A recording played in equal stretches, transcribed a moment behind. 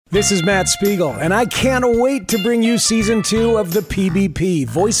This is Matt Spiegel, and I can't wait to bring you Season 2 of the PBP,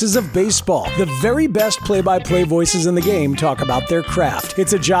 Voices of Baseball. The very best play-by-play voices in the game talk about their craft.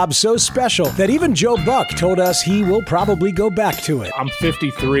 It's a job so special that even Joe Buck told us he will probably go back to it. I'm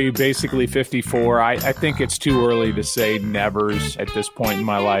 53, basically 54. I think it's too early to say nevers at this point in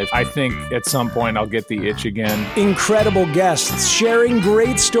my life. I think at some point I'll get the itch again. Incredible guests sharing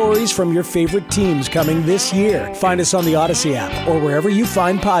great stories from your favorite teams coming this year. Find us on the Odyssey app or wherever you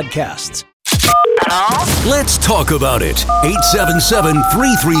find podcasts. Let's talk about it.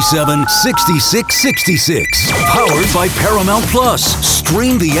 877-337-6666. Powered by Paramount Plus.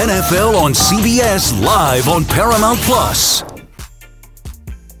 Stream the NFL on CBS live on Paramount Plus.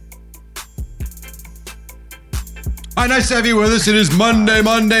 Hi, nice to have you with us. It is Monday.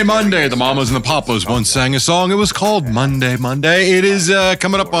 The Mamas and the Papas once sang a song. It was called Monday. It is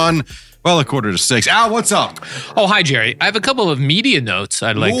coming up on... Well, 5:45. Al, what's up? Oh, hi, Jerry. I have a couple of media notes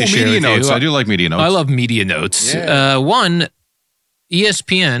I'd like to share media with notes. you. I do like media notes. I love media notes. Yeah. One,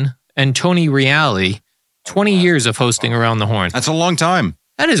 ESPN and Tony Reali, 20 years of hosting Around the Horn. That's a long time.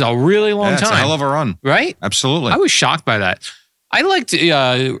 That is a really long time. It's a hell of a run. Right? Absolutely. I was shocked by that. I liked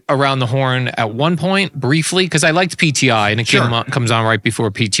Around the Horn at one point, briefly, because I liked PTI, and it comes on right before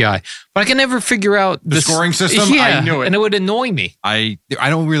PTI. But I can never figure out the scoring system. Yeah, I knew it. And it would annoy me. I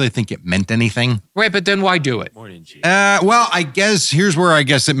don't really think it meant anything. Right, but then why do it? Well, I guess here's where I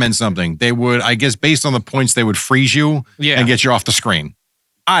guess it meant something. They would, I guess, based on the points, they would freeze you and get you off the screen.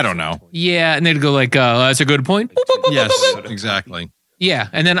 I don't know. Yeah, and they'd go like, that's a good point. Yes, exactly. Yeah,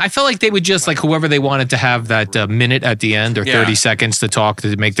 and then I felt like they would just, like, whoever they wanted to have that minute at the end or 30 seconds to talk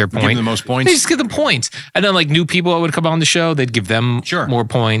to make their point. Give them the most points. They just give them points. And then, like, new people that would come on the show, they'd give them more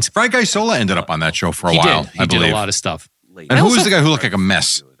points. Frank Isola ended up on that show for a while, He did a lot of stuff. And who was the guy who looked like a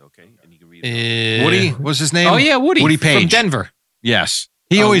mess? Woody? What was his name? Oh, yeah, Woody. Woody Page. From Denver. Yes.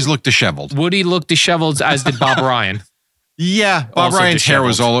 He always looked disheveled. Woody looked disheveled, as did Bob Ryan. Yeah. Bob Also Ryan's hair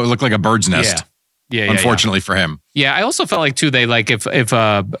was all, it looked like a bird's nest. Yeah. Unfortunately for him. Yeah, I also felt like, too, they, like, if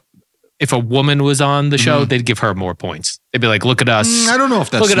a woman was on the show, they'd give her more points. They'd be like, look at us. I don't know if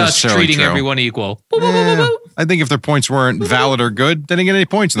that's Look at us necessarily treating true. everyone equal. I think if their points weren't valid or good, they didn't get any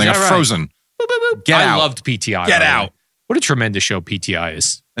points and they got frozen. Get out. I loved PTI. Get out. What a tremendous show PTI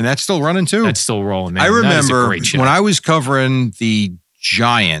is. And that's still running too. That's still rolling, man. I That is a remember great show. when I was covering the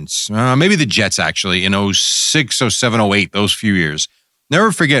Giants, maybe the Jets actually, in 06, 07, 08, those few years.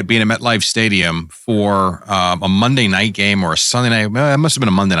 Never forget being at MetLife Stadium for a Monday night game or a Sunday night. It must have been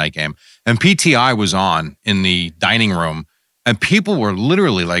a Monday night game. And PTI was on in the dining room. And people were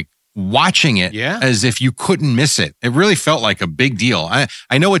literally like watching it as if you couldn't miss it. It really felt like a big deal. I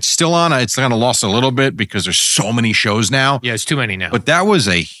know it's still on. It's kind of lost a little bit because there's so many shows now. Yeah, it's too many now. But that was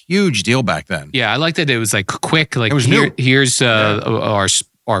a huge deal back then. Yeah, I liked that it was like quick. Like it was new. Here's our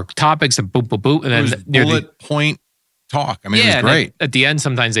topics and boop, boop, boop. And it then was bullet point talk. I mean, it was great. At the end,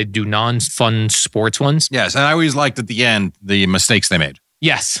 sometimes they do non-fun sports ones. Yes, and I always liked at the end the mistakes they made.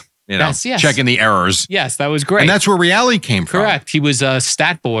 Yes. You know, yes. checking the errors. Yes, that was great. And that's where reality came from. Correct. He was a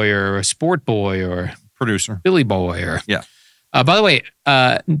stat boy or a sport boy or producer, Billy boy or yeah. By the way,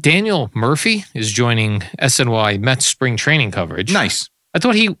 Daniel Murphy is joining SNY Mets spring training coverage. Nice. I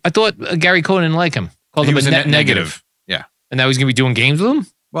thought Gary Cohen didn't like him. Called him was a net negative. Yeah. And now he's going to be doing games with him.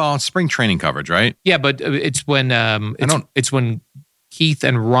 Well, it's spring training coverage, right? Yeah, but it's when it's when Keith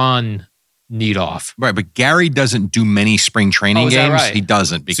and Ron need off. Right, but Gary doesn't do many spring training games. Right? He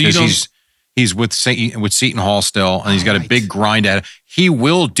doesn't because he's with Seton Hall still, and he's got a big grind at it. He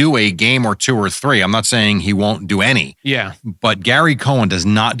will do a game or two or three. I'm not saying he won't do any. Yeah. But Gary Cohen does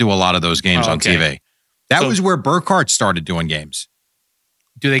not do a lot of those games on TV. That was where Burkhardt started doing games.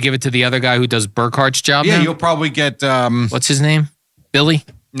 Do they give it to the other guy who does Burkhardt's job? Yeah, now? you'll probably get what's his name? Billy?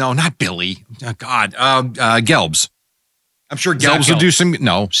 No, not Billy. Oh, God. Gelbs. I'm sure Gelbs will do some.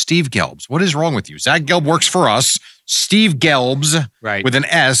 No, Steve Gelbs. What is wrong with you? Zach Gelb works for us. Steve Gelbs, with an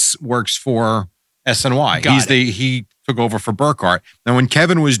S, works for SNY. He took over for Burkhardt. Now, when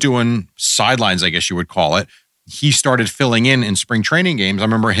Kevin was doing sidelines, I guess you would call it, he started filling in spring training games. I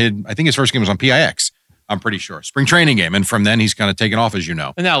remember I think his first game was on PIX. I'm pretty sure. Spring training game. And from then, he's kind of taken off, as you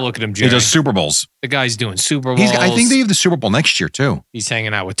know. And now look at him, Jerry. He does Super Bowls. The guy's doing Super Bowls. I think they have the Super Bowl next year, too. He's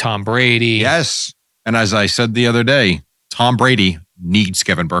hanging out with Tom Brady. Yes. And as I said the other day, Tom Brady needs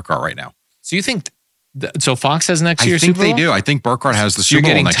Kevin Burkhardt right now. So you think... So Fox has next year's Super Bowl? I think they do. I think Burkhardt has the Super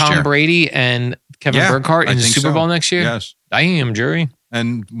Bowl next year. You're getting Tom Brady and Kevin Burkhardt in the Super Bowl next year? Yes. Damn, Jerry.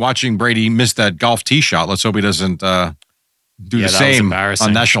 And watching Brady miss that golf tee shot, let's hope he doesn't do the same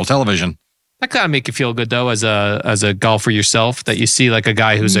on national television. That kind of make you feel good, though, as a golfer yourself, that you see like a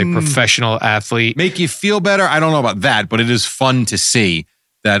guy who's a professional athlete. Make you feel better? I don't know about that, but it is fun to see.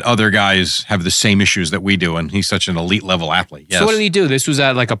 that other guys have the same issues that we do, and he's such an elite level athlete. Yes. So what did he do? This was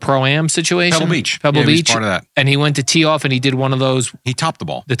at like a pro-am situation? Pebble Beach. Pebble Yeah, he was Beach. part of that. And he went to tee off and he did one of those, He topped the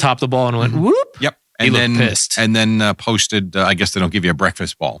ball. the top of the ball and went, whoop. Yep. He And looked then pissed. And then posted, I guess they don't give you a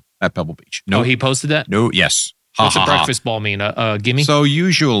breakfast ball at Pebble Beach. No, he posted that? No, yes. What's a breakfast ball mean? A gimme? So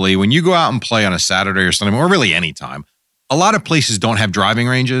usually when you go out and play on a Saturday or Sunday, or really any time, a lot of places don't have driving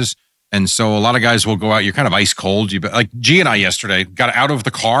ranges. And so a lot of guys will go out, you're kind of ice cold. Like G and I yesterday got out of the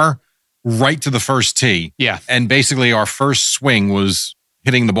car right to the first tee. Yeah. And basically our first swing was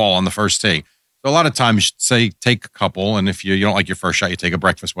hitting the ball on the first tee. So a lot of times say take a couple, and if you don't like your first shot, you take a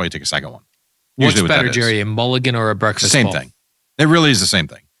breakfast ball, you take a second one. What's Usually what better, that is. Jerry, a mulligan or a It's the breakfast same ball? thing. It really is the same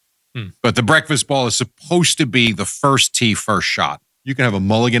thing. But the breakfast ball is supposed to be the first tee, first shot. You can have a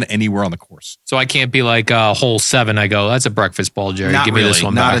mulligan anywhere on the course. So I can't be like hole 7. I go, that's a breakfast ball, Jerry. Not Give me really. this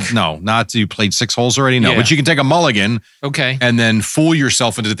one not back. not you played 6 holes already. No, Yeah. but you can take a mulligan Okay. and then fool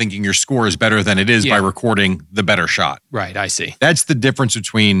yourself into thinking your score is better than it is Yeah. by recording the better shot. Right. I see. That's the difference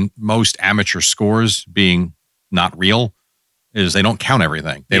between most amateur scores being not real. Is they don't count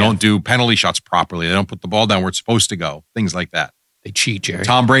everything. They Yeah. don't do penalty shots properly. They don't put the ball down where it's supposed to go. Things like that. They cheat, Jerry.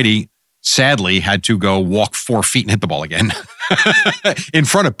 Tom Brady sadly had to go walk 4 feet and hit the ball again in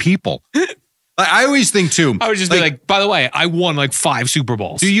front of people. I always think too. I would just be like, by the way, I won like 5 Super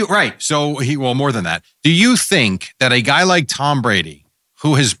Bowls. Do you right? So more than that. Do you think that a guy like Tom Brady,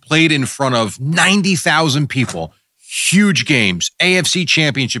 who has played in front of 90,000 people, huge games, AFC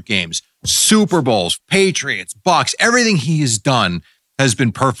Championship games, Super Bowls, Patriots, Bucks, everything he has done has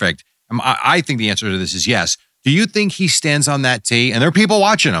been perfect? I think the answer to this is yes. Do you think he stands on that tee and there are people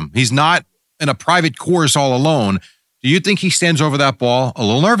watching him? He's not in a private course all alone. Do you think he stands over that ball a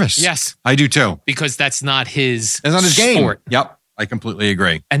little nervous? Yes. I do too. Because that's not his It's not his game. sport. Yep. I completely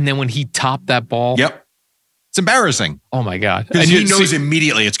agree. And then when he topped that ball. Yep. It's embarrassing. Oh my God. Because And he you- knows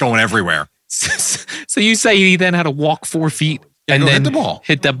immediately it's going everywhere. So you say he then had to walk 4 feet Yeah, and go then hit the ball.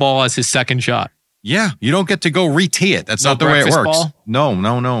 hit that ball as his second shot. Yeah, you don't get to go re-tee it. That's No not the way it breakfast works. ball?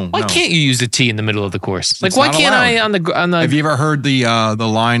 No. Why can't you use a tee in the middle of the course? Like, It's why not can't I allowed. on the Have you ever heard the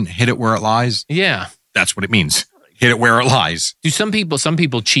line "hit it where it lies"? Yeah. That's what it means. Hit it where it lies. Do some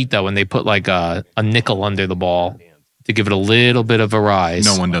people cheat though when they put like a nickel under the ball to give it a little bit of a rise?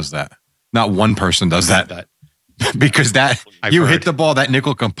 No one does that. Not one person does that. That- Because I've you heard. hit the ball, that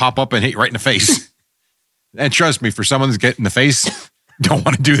nickel can pop up and hit you right in the face. And trust me, for someone who's getting in the face, don't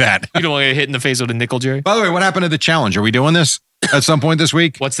want to do that. You don't want to get hit in the face with a nickel, Jerry? By the way, what happened to the challenge? Are we doing this at some point this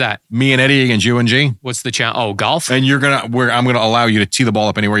week? What's that? Me and Eddie against you and G. What's the challenge? Oh, golf? And I'm gonna allow you to tee the ball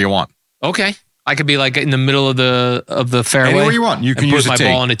up anywhere you want. Okay. I could be like in the middle of the fairway. Anywhere you want. You can and use put a my tee.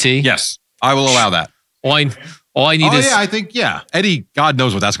 ball on a tee. Yes, I will allow that. All I need Oh is yeah, I think Eddie, God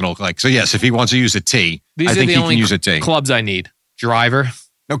knows what that's going to look like. So yes, if he wants to use a tee, these I are think the he only can use a tee. clubs I need. Driver,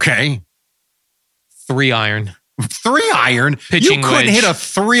 Okay, 3-iron, 3-iron. Pitching You couldn't wedge. hit a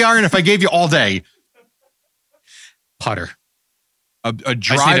 3-iron if I gave you all day. putter. A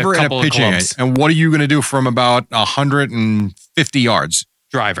driver and a couple of pitching clubs. wedge. And what are you going to do from about 150 yards?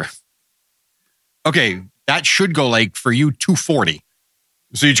 Driver. Okay, that should go like for you 240.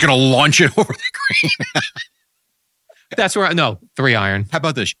 So you're just going to launch it over the green. That's where 3-iron. How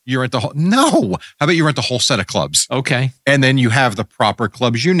about this? You rent the whole How about you rent the whole set of clubs, Okay. and then you have the proper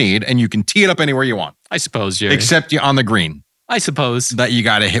clubs you need, and you can tee it up anywhere you want, I suppose, Jerry. except you're on the green I suppose. that you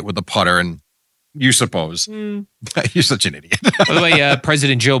got to hit with the putter. And you suppose you're such an idiot. By the way,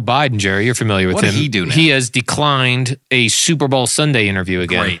 President Joe Biden, Jerry, you're familiar with What him. did he do now? He has declined a Super Bowl Sunday interview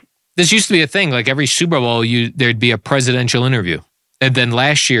again. Great. This used to be a thing. Like every Super Bowl, there'd be a presidential interview. And then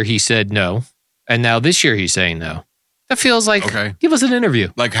last year he said no. And now this year he's saying no. That feels like, Okay. give us an interview.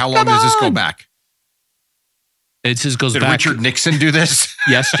 Like, how long does this go back? It just goes Did back. Richard Nixon do this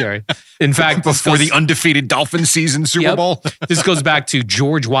Yes, Jerry. In fact, this before goes, the undefeated Dolphin season Super Yep. Bowl? this goes back to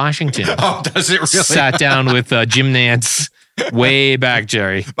George Washington. Oh, does it really? Sat down with Jim Nance way back,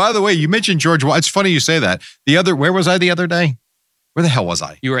 Jerry. By the way, you mentioned George. It's funny you say that. Where was I the other day? Where the hell was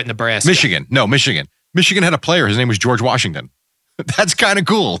I? You were at Nebraska. Michigan. No, Michigan. Michigan had a player. His name was George Washington. That's kind of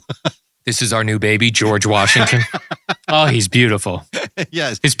cool. This is our new baby, George Washington. Oh, he's beautiful.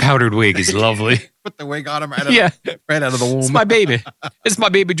 Yes. His powdered wig is lovely. Put the wig on him right out, Yeah. right out of the womb. It's my baby. It's my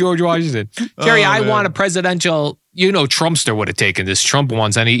baby, George Washington. Jerry, I man. want a presidential, Trumpster would have taken this. Trump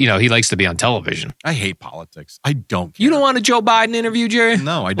wants, and he likes to be on television. I hate politics. I don't care. You don't want a Joe Biden interview, Jerry?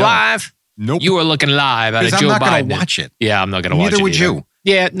 No, I don't. Live? Nope. You were looking live at a Because Joe I'm not Biden. going to watch it. Yeah, I'm not going to watch it. Neither would either. you.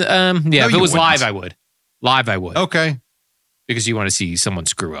 Yeah, if it you was live, wouldn't. I would. Live, I would. Okay. Because you want to see someone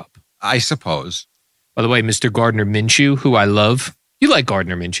screw up. I suppose. By the way, Mr. Gardner Minshew, who I love. You like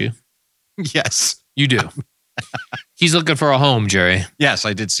Gardner Minshew. Yes. You do. He's looking for a home, Jerry. Yes,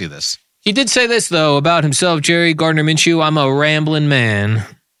 I did see this. He did say this, though, about himself, Jerry Gardner Minshew. I'm a rambling man.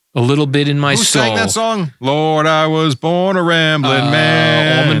 A little bit in my Who soul. sang that song? Lord, I was born a rambling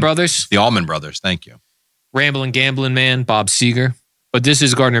man. Allman Brothers. The Allman Brothers. Thank you. Rambling, gambling man, Bob Seger. But this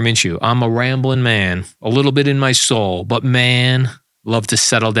is Gardner Minshew. I'm a rambling man. A little bit in my soul. But man, love to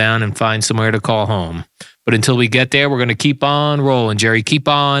settle down and find somewhere to call home. But until we get there, we're going to keep on rolling, Jerry. Keep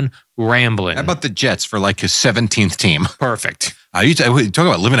on rambling. How about the Jets for like his 17th team? Perfect. You talk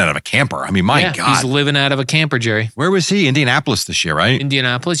about living out of a camper. I mean, my God. He's living out of a camper, Jerry. Where was he? Indianapolis this year, right?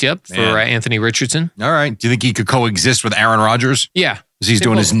 Indianapolis, yep, for Anthony Richardson. All right. Do you think he could coexist with Aaron Rodgers? Yeah. Because he's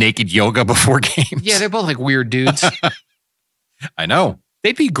doing his naked yoga before games? Yeah, they're both like weird dudes. I know.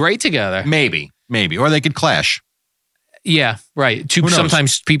 They'd be great together. Maybe. Or they could clash. Yeah, right.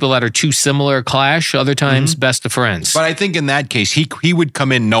 Sometimes people that are too similar clash. Other times, best of friends. But I think in that case, he would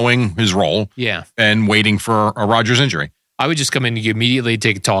come in knowing his role. Yeah. And waiting for a Rodgers injury. I would just come in and immediately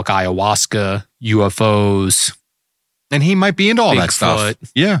talk ayahuasca, UFOs. And he might be into all that Bigfoot.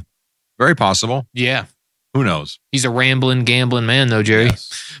 stuff. Yeah. Very possible. Yeah. Who knows? He's a rambling, gambling man, though, Jerry.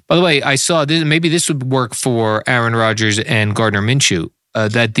 Yes. By the way, I saw this. Maybe this would work for Aaron Rodgers and Gardner Minshew.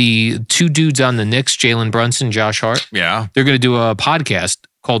 That the two dudes on the Knicks, Jalen Brunson, Josh Hart, they're going to do a podcast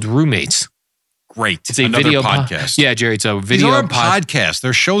called Roommates. Great. It's a Another video podcast. Yeah, Jerry, it's a video podcast.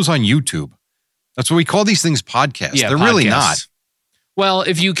 They're shows on YouTube. That's what we call these things podcasts. Yeah, they're really not. Well,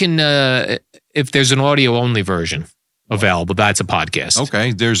 if you can, if there's an audio only version available, that's a podcast.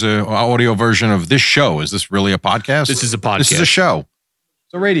 Okay. There's an audio version of this show. Is this really a podcast? This is a podcast. This is a show.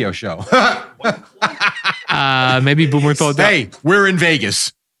 It's a radio show. Maybe Boomer thought that. Hey, we're in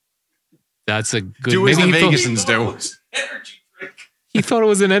Vegas. That's a good. Do as the Vegasans do. He thought it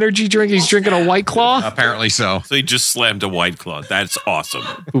was an energy drink. He's drinking a White Claw? Apparently so. So he just slammed a White Claw. That's awesome.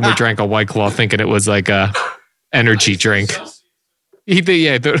 Boomer drank a White Claw thinking it was like a energy drink. He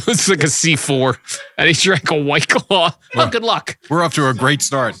thought it was like a C4, and he drank a White Claw. Oh, good luck. We're off to a great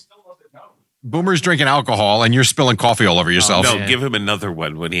start. Boomer's drinking alcohol, and you're spilling coffee all over yourself. No, give him another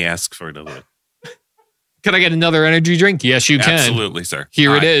one when he asks for another one. Can I get another energy drink? Yes, you can. Absolutely, sir.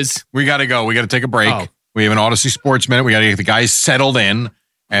 Here it is. We got to go. We got to take a break. Oh. We have an Odyssey Sports Minute. We got to get the guys settled in.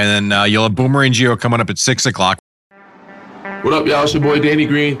 And then you'll have Boomer and Gio coming up at 6 o'clock. What up, y'all? It's your boy Danny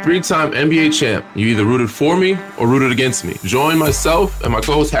Green, 3-time NBA champ. You either rooted for me or rooted against me. Join myself and my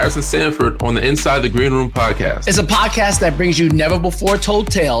co-host Harrison Sanford on the Inside the Green Room podcast. It's a podcast that brings you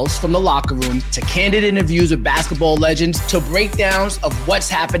never-before-told tales from the locker room to candid interviews with basketball legends to breakdowns of what's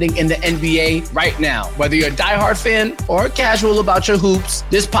happening in the NBA right now. Whether you're a diehard fan or casual about your hoops,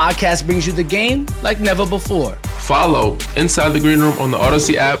 this podcast brings you the game like never before. Follow Inside the Green Room on the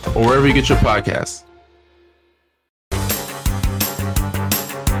Odyssey app or wherever you get your podcasts.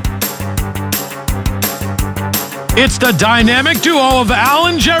 It's the dynamic duo of Al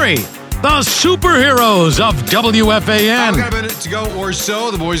and Jerry, the superheroes of WFAN. I've got a minute to go or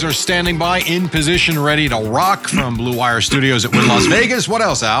so. The boys are standing by in position, ready to rock from Blue Wire Studios at Wynn Las Vegas. What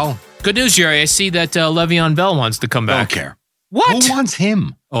else, Al? Good news, Jerry. I see that Le'Veon Bell wants to come back. Don't care. What? Who wants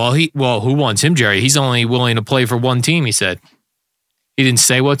him? Well, who wants him, Jerry? He's only willing to play for one team, he said. He didn't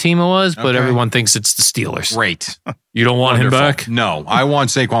say what team it was, but everyone thinks it's the Steelers. Great. You don't want Wonderful. him back? No, I want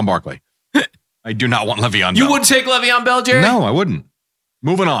Saquon Barkley. I do not want Le'Veon Bell. You would take Le'Veon Bell, Jerry? No, I wouldn't.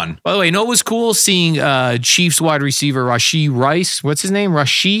 Moving on. By the way, you know what was cool? Seeing Chiefs wide receiver Rashee Rice. What's his name?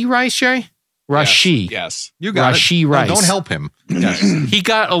 Rashee Rice, Jerry? Rashee. Yes. You got Rashee it. Rice. No, don't help him. Yes. He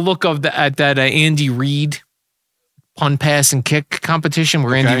got a look of at that Andy Reid punt, pass, and kick competition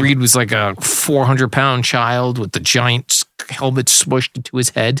where Andy Reid was like a 400-pound child with the giant helmet smushed into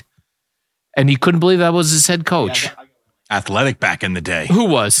his head. And he couldn't believe that was his head coach. Athletic back in the day. Who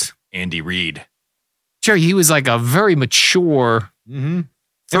was? Andy Reid. Jerry, he was like a very mature. Mm-hmm.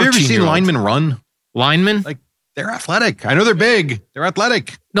 Have you ever seen linemen run? Linemen? Like, they're athletic. I know they're big. They're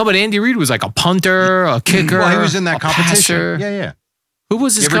athletic. No, but Andy Reid was like a punter, a kicker. Well, he was in that competition. Passer. Yeah. Who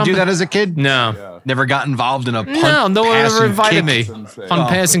was his You ever do that as a kid? No. Yeah. Never got involved in a punt, no one pass, ever and invited kick? me. Punt,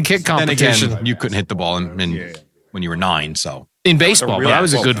 pass, and kick competition. Then again, you couldn't hit the ball when you were 9, so. In baseball, but I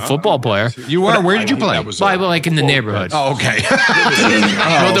was a good football player. You were? Where did you play? Like in the neighborhood. Oh, okay. You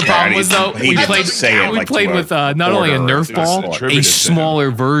know what the problem was, though? We played with not only a Nerf ball, a smaller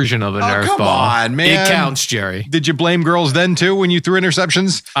version of a Nerf come ball. on, man. It counts, Jerry. Did you blame girls then, too, when you threw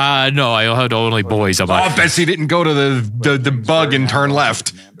interceptions? No, I had only boys. Betsy didn't go to the bug and turn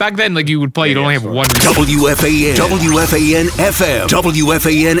left. Back then, like you would play, you'd only have one. WFAN, WFAN FM,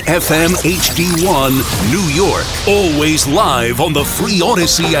 WFAN FM HD1, New York. Always live on the free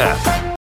Odyssey app.